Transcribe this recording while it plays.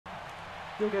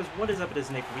Yo guys, what is up? It is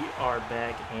Nick. We are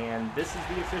back, and this is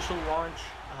the official launch.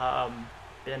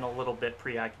 Been a little bit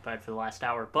preoccupied for the last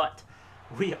hour, but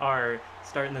we are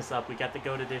starting this up. We got the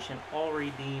GOAT edition all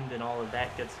redeemed and all of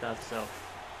that good stuff, so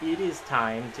it is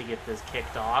time to get this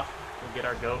kicked off. We'll get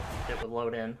our GOAT, it would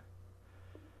load in.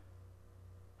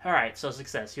 Alright, so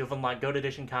success. You have unlocked GOAT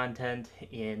edition content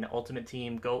in Ultimate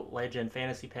Team, GOAT Legend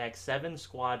Fantasy Pack, 7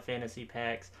 Squad Fantasy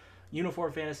Packs,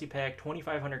 Uniform Fantasy Pack,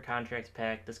 2,500 Contracts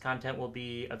Pack. This content will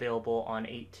be available on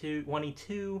 1E2.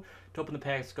 To open the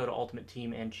packs, go to Ultimate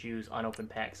Team and choose Unopened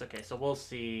Packs. Okay, so we'll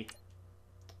see.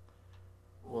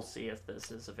 We'll see if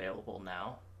this is available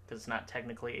now, because it's not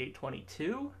technically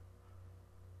 822.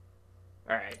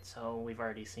 Alright, so we've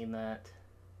already seen that.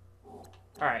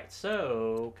 Alright,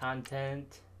 so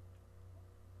content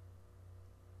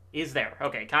is there.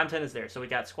 Okay, content is there. So we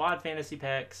got Squad Fantasy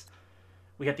Packs.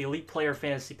 We got the Elite Player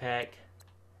Fantasy Pack.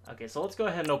 Okay, so let's go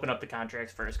ahead and open up the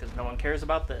contracts first, because no one cares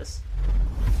about this.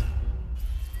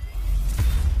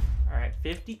 Alright,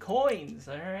 50 coins.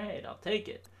 Alright, I'll take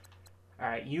it.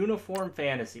 Alright, Uniform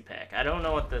Fantasy Pack. I don't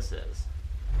know what this is.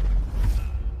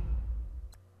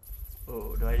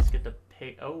 Oh, do I just get to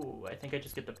pick? Oh, I think I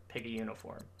just get to pick a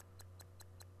uniform.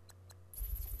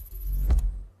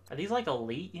 Are these like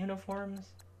elite uniforms?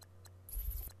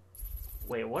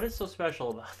 Wait, what is so special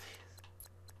about these?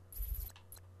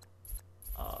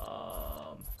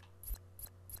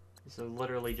 So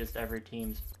literally just every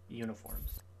team's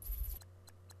uniforms.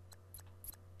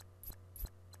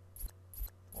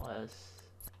 Plus,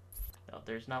 no,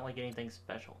 there's not like anything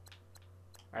special.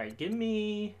 Alright, give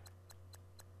me...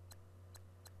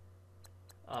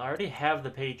 I already have the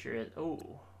Patriot.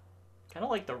 Oh, kind of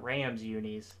like the Rams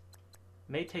unis.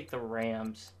 May take the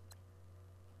Rams.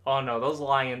 Oh no,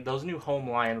 those new home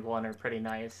Lions one are pretty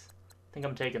nice. I think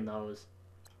I'm taking those.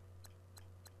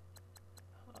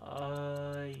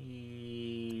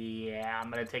 Yeah, I'm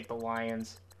gonna take the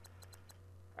Lions.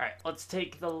 Alright, let's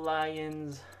take the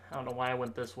Lions. I don't know why I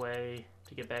went this way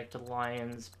to get back to the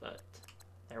Lions, but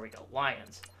there we go,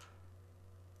 Lions.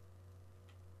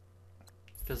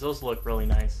 Because those look really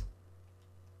nice.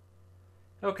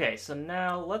 Okay, so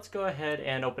now let's go ahead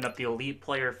and open up the Elite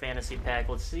Player Fantasy Pack.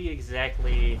 Let's see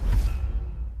exactly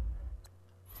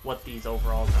what these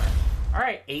overalls are.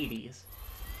 Alright, 80s.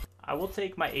 I will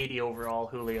take my 80 overall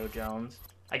Julio Jones.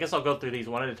 I guess I'll go through these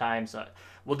one at a time. So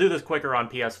we'll do this quicker on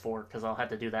PS4 because I'll have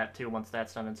to do that too once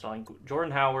that's done installing.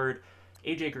 Jordan Howard,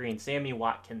 AJ Green, Sammy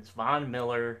Watkins, Von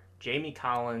Miller, Jamie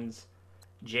Collins,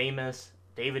 Jameis,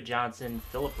 David Johnson,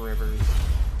 Phillip Rivers,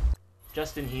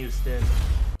 Justin Houston,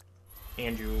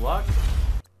 Andrew Luck,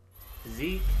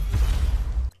 Zeke,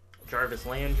 Jarvis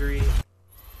Landry,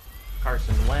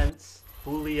 Carson Wentz,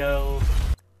 Julio,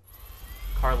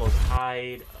 Carlos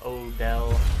Hyde,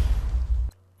 Odell,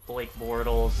 Blake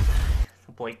Bortles.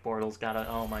 Blake Bortles got a...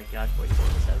 Oh my gosh, Blake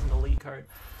Bortles has an elite card.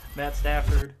 Matt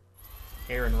Stafford,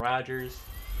 Aaron Rodgers,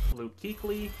 Luke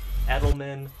Kuechly,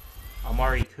 Edelman,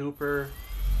 Amari Cooper,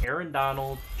 Aaron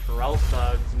Donald, Terrell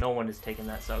Suggs. No one is taking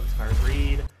that Suggs card.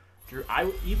 Reed, Drew.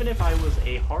 Even if I was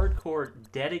a hardcore,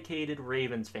 dedicated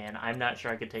Ravens fan, I'm not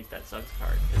sure I could take that Suggs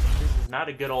card, because this is not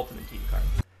a good Ultimate Team card.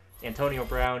 Antonio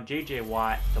Brown, J.J.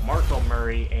 Watt, DeMarco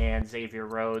Murray, and Xavier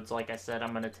Rhodes. Like I said, I'm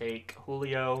going to take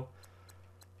Julio.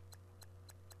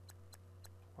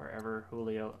 Wherever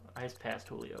Julio... I just passed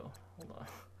Julio. Hold on.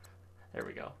 There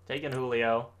we go. Taking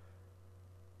Julio.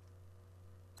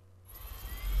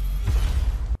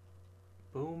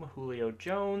 Boom, Julio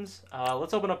Jones.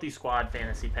 Let's open up these Squad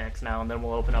Fantasy Packs now, and then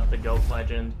we'll open up the GOAT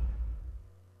Legend.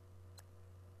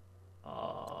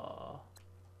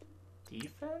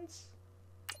 Defense?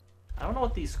 I don't know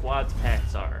what these Squads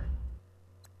packs are.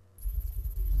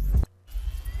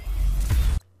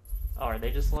 Oh, are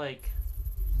they just like...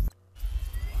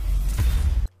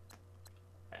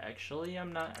 Actually,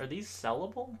 I'm not... Are these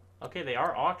sellable? Okay, they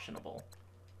are auctionable.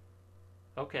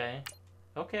 Okay.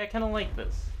 Okay, I kind of like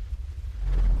this.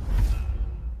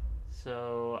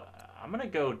 So, I'm going to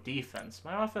go defense.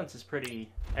 My offense is pretty...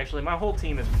 Actually, my whole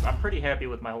team is... I'm pretty happy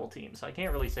with my whole team, so I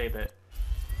can't really say that...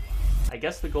 I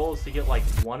guess the goal is to get, like,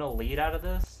 one elite out of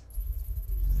this.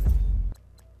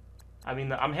 I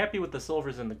mean, I'm happy with the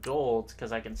silvers and the golds,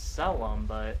 because I can sell them,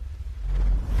 but...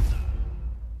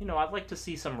 You know, I'd like to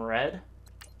see some red.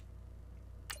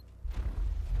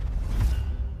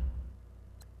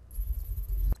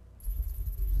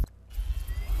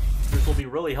 This will be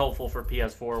really helpful for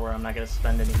PS4, where I'm not going to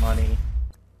spend any money.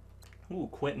 Ooh,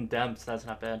 Quentin Demps, that's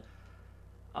not bad.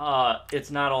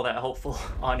 It's not all that helpful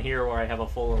on here where I have a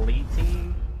full elite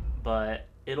team, but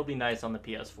it'll be nice on the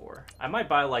PS4. I might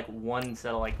buy like one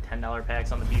set of like $10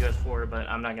 packs on the PS4, but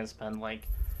I'm not gonna spend like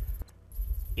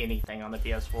anything on the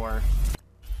PS4.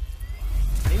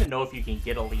 I don't even know if you can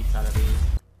get elites out of these.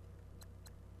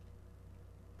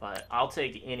 But I'll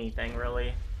take anything,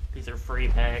 really. These are free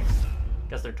packs. I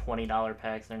guess they're $20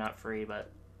 packs. They're not free, but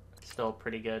still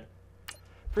pretty good.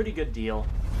 Pretty good deal.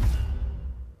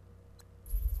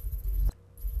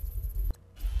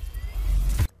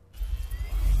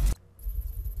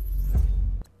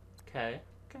 Okay.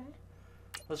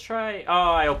 Let's try...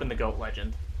 Oh, I opened the GOAT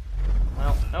Legend.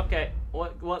 Well, okay.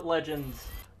 What legends?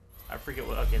 I forget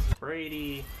what... Okay, so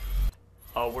Brady.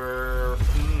 Oh, we're...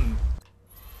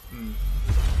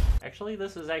 Actually,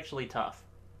 this is actually tough.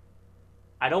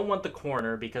 I don't want the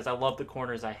corner because I love the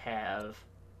corners I have.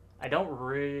 I don't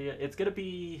really... It's gonna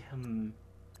be...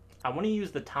 I want to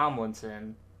use the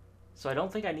Tomlinson, so I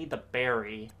don't think I need the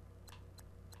Barry.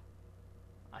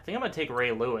 I think I'm gonna take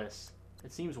Ray Lewis.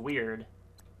 It seems weird,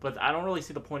 but I don't really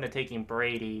see the point of taking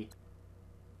Brady.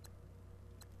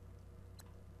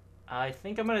 I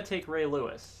think I'm gonna take Ray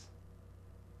Lewis.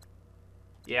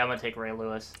 Yeah, I'm gonna take Ray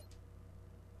Lewis.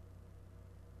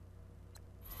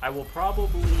 I will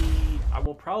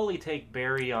probably take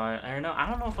Barry on... I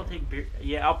don't know if I'll take Barry...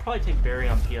 Yeah, I'll probably take Barry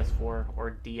on PS4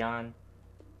 or Dion.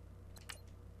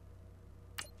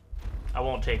 I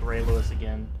won't take Ray Lewis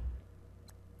again.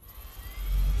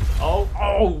 Oh,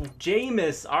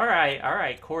 Jameis!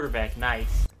 Alright, quarterback,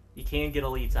 nice. You can get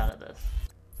elites out of this.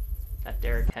 Got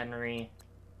Derrick Henry.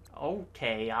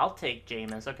 Okay, I'll take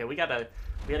Jameis. Okay, we gotta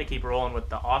keep rolling with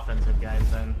the offensive guys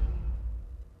then.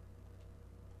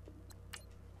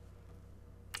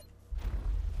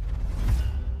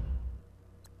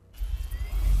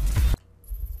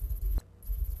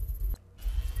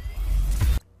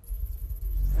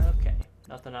 Okay,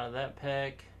 nothing out of that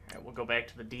pack. Alright, we'll go back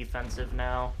to the defensive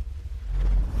now.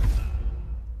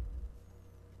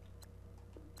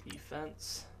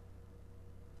 Defense.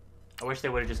 I wish they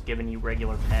would have just given you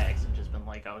regular packs and just been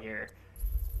like, oh, here.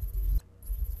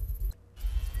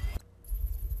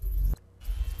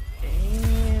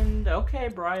 And, okay,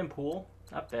 Brian Poole.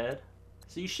 Not bad.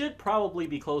 So you should probably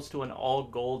be close to an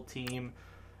all-gold team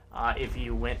if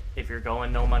you're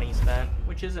going no money spent,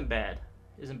 which isn't bad.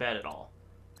 Isn't bad at all.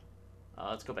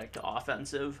 Let's go back to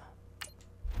offensive.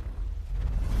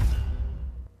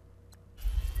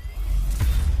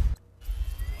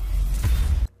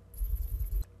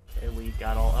 Okay, we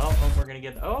got all... Oh, we're gonna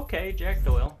get... Oh, okay, Jack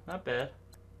Doyle. Not bad.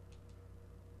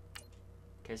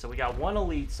 Okay, so we got one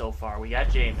elite so far. We got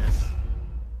Jameis.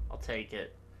 I'll take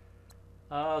it.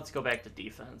 Let's go back to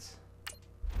defense.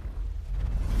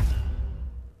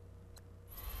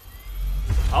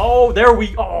 Oh, there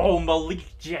we... Oh,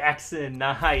 Malik Jackson.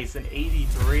 Nice. An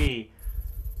 83.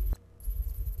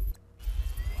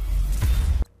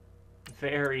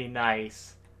 Very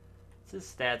nice. What's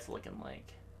his stats looking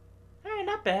like? Alright,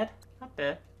 not bad. Not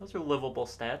bad. Those are livable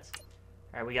stats.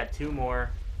 Alright, we got two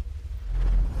more.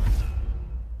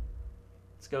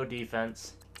 Let's go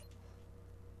defense.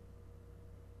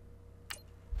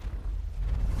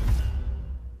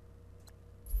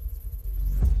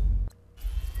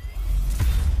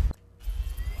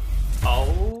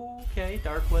 Okay,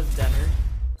 Darquez Denner.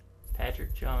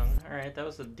 Patrick Chung. Alright, that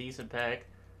was a decent pack.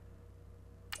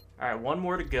 Alright, one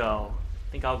more to go.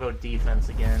 I think I'll go defense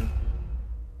again.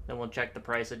 Then we'll check the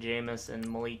price of Jameis and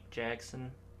Malik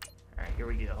Jackson. Alright, here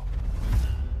we go.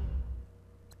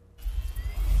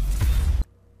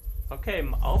 Okay,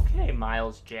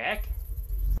 Miles Jack.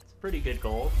 It's a pretty good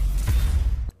goal.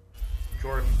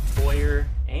 Jordan Boyer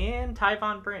and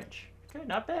Tyvon Branch. Okay,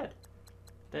 not bad.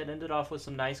 That ended off with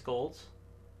some nice golds.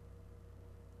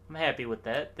 I'm happy with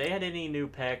that. They had any new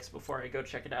packs before I go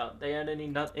check it out? They had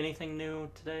anything new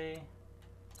today?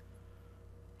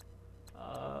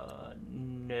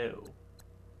 No.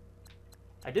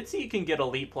 I did see you can get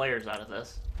elite players out of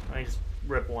this. Let me just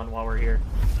rip one while we're here.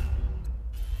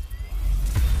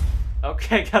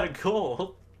 Okay, got a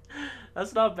gold.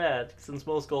 That's not bad, since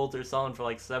most golds are selling for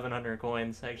like 700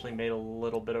 coins. I actually made a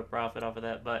little bit of profit off of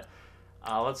that, but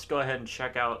let's go ahead and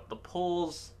check out the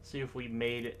pulls, see if we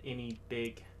made any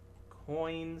big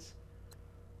coins.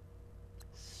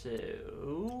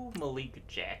 So, Malik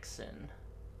Jackson.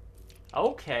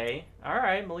 Okay,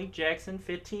 alright, Malik Jackson,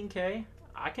 15K.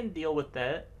 I can deal with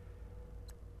that.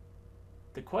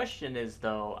 The question is,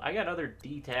 though, I got other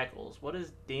D tackles. What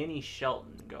is Danny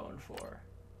Shelton going for?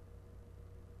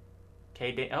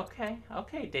 Okay,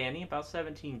 Danny, about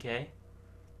 17K.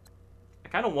 I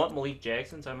kind of want Malik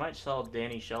Jackson, so I might sell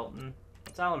Danny Shelton.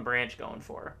 What's Alan Branch going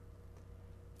for?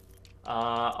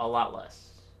 A lot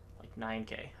less, like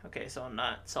 9K. Okay, so I'm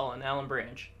not selling Alan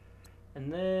Branch.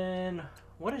 And then,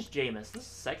 what is Jameis? This is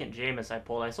the second Jameis I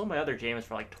pulled. I sold my other Jameis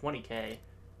for like 20K.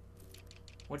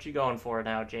 What you going for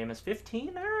now, Jameis?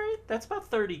 15? Alright, that's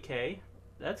about 30k.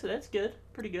 That's good.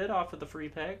 Pretty good off of the free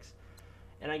packs.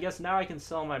 And I guess now I can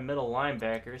sell my middle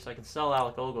linebacker, so I can sell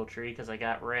Alec Ogletree because I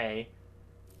got Ray.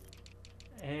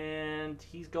 And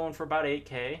he's going for about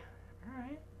 8k.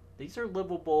 Alright. These are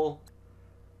livable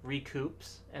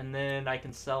recoups. And then I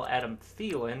can sell Adam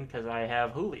Thielen because I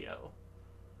have Julio.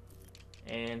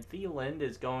 And Thielen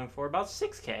is going for about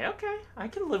 6k. Okay, I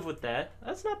can live with that.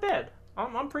 That's not bad.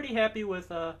 I'm pretty happy with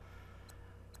how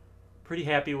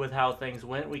things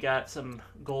went. We got some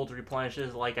gold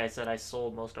replenishes. Like I said, I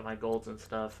sold most of my golds and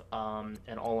stuff,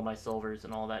 and all of my silvers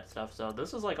and all that stuff. So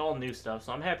this is like all new stuff.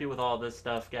 So I'm happy with all this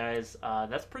stuff, guys.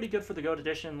 That's pretty good for the GOAT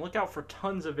edition. Look out for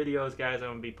tons of videos, guys. I'm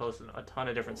gonna be posting a ton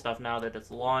of different stuff now that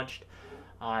it's launched.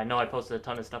 I know I posted a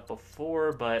ton of stuff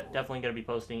before, but definitely going to be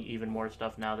posting even more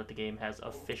stuff now that the game has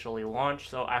officially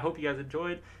launched. So I hope you guys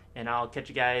enjoyed, and I'll catch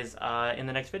you guys in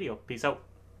the next video. Peace out.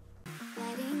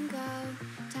 Letting go.